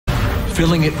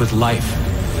filling it with life.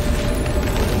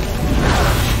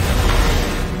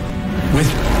 With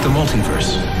the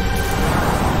multiverse.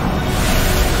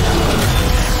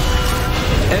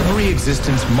 Every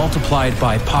existence multiplied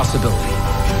by possibility.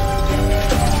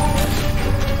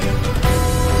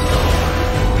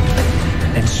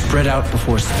 And spread out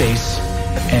before space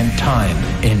and time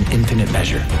in infinite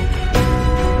measure.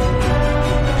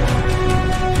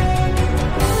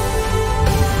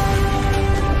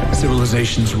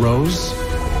 Civilizations rose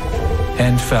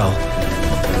and fell.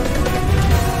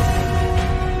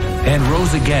 And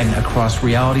rose again across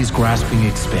reality's grasping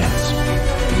expanse.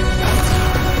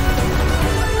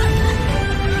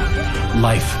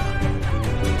 Life,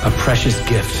 a precious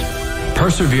gift,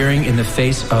 persevering in the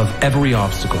face of every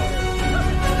obstacle.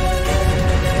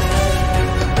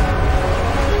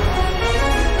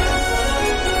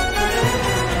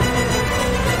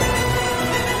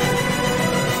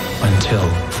 Until,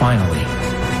 finally,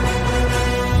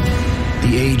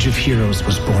 the Age of Heroes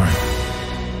was born.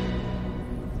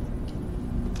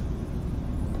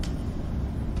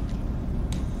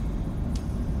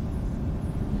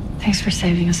 Thanks for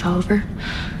saving us, Oliver.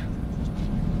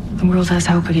 The world has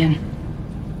hope again.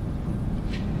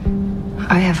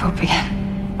 I have hope again.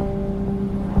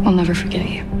 I'll never forget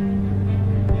you.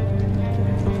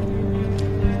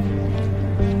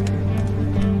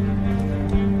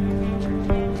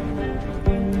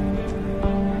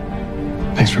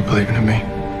 Thanks for believing in me,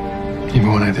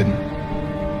 even when I didn't.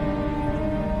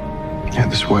 You had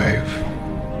this way of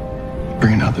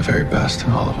bringing out the very best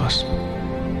in all of us.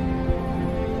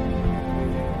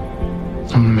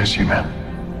 I'm gonna miss you, man.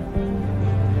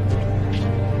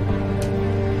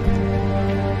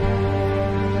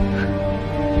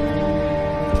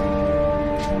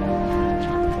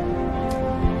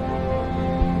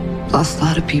 Lost a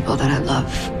lot of people that I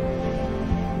love.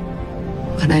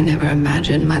 But I never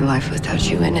imagined my life without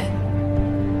you in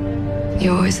it.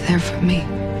 You're always there for me.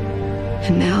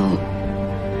 And now,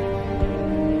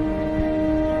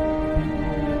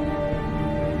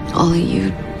 only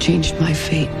you changed my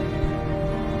fate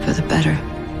for the better.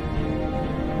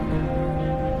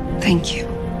 Thank you.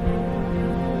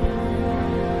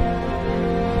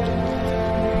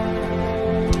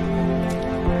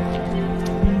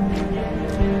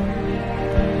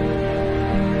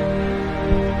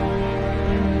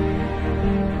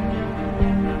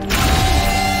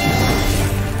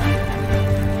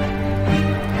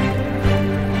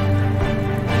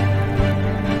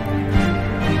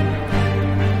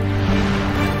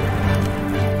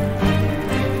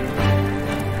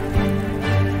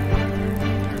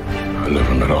 I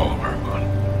never met Oliver, but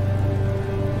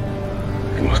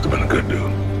he must have been a good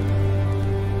dude.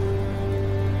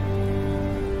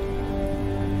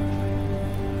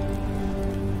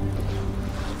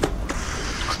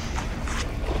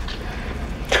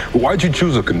 Why'd you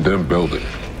choose a condemned building?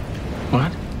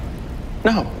 What?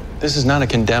 No, this is not a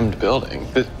condemned building.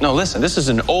 No, listen, this is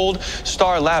an old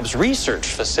Star Labs research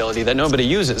facility that nobody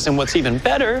uses. And what's even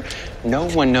better, no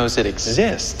one knows it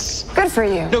exists. Good for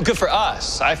you. No, good for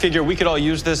us. I figure we could all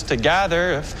use this to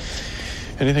gather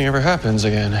if anything ever happens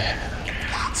again.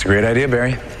 It's a great idea,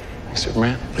 Barry. Thanks,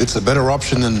 Superman. It's a better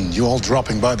option than you all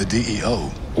dropping by the DEO.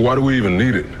 Why do we even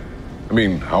need it? I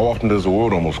mean, how often does the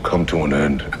world almost come to an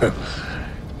end?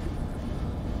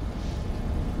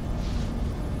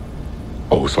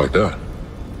 Oh, it's like that.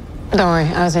 Don't worry,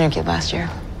 I was in your kid last year.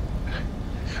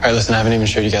 All right, listen, I haven't even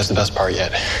showed you guys the best part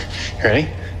yet. You ready?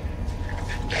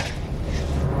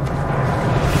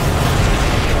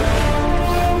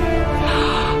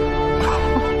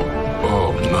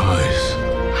 Oh, nice.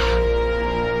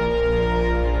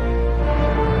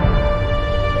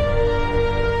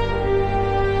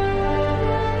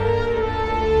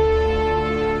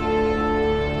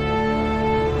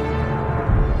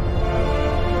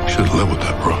 Should live with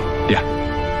that, bro. Yeah.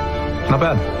 Not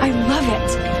bad. I love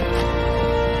it.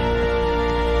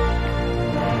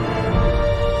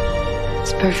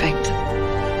 It's perfect.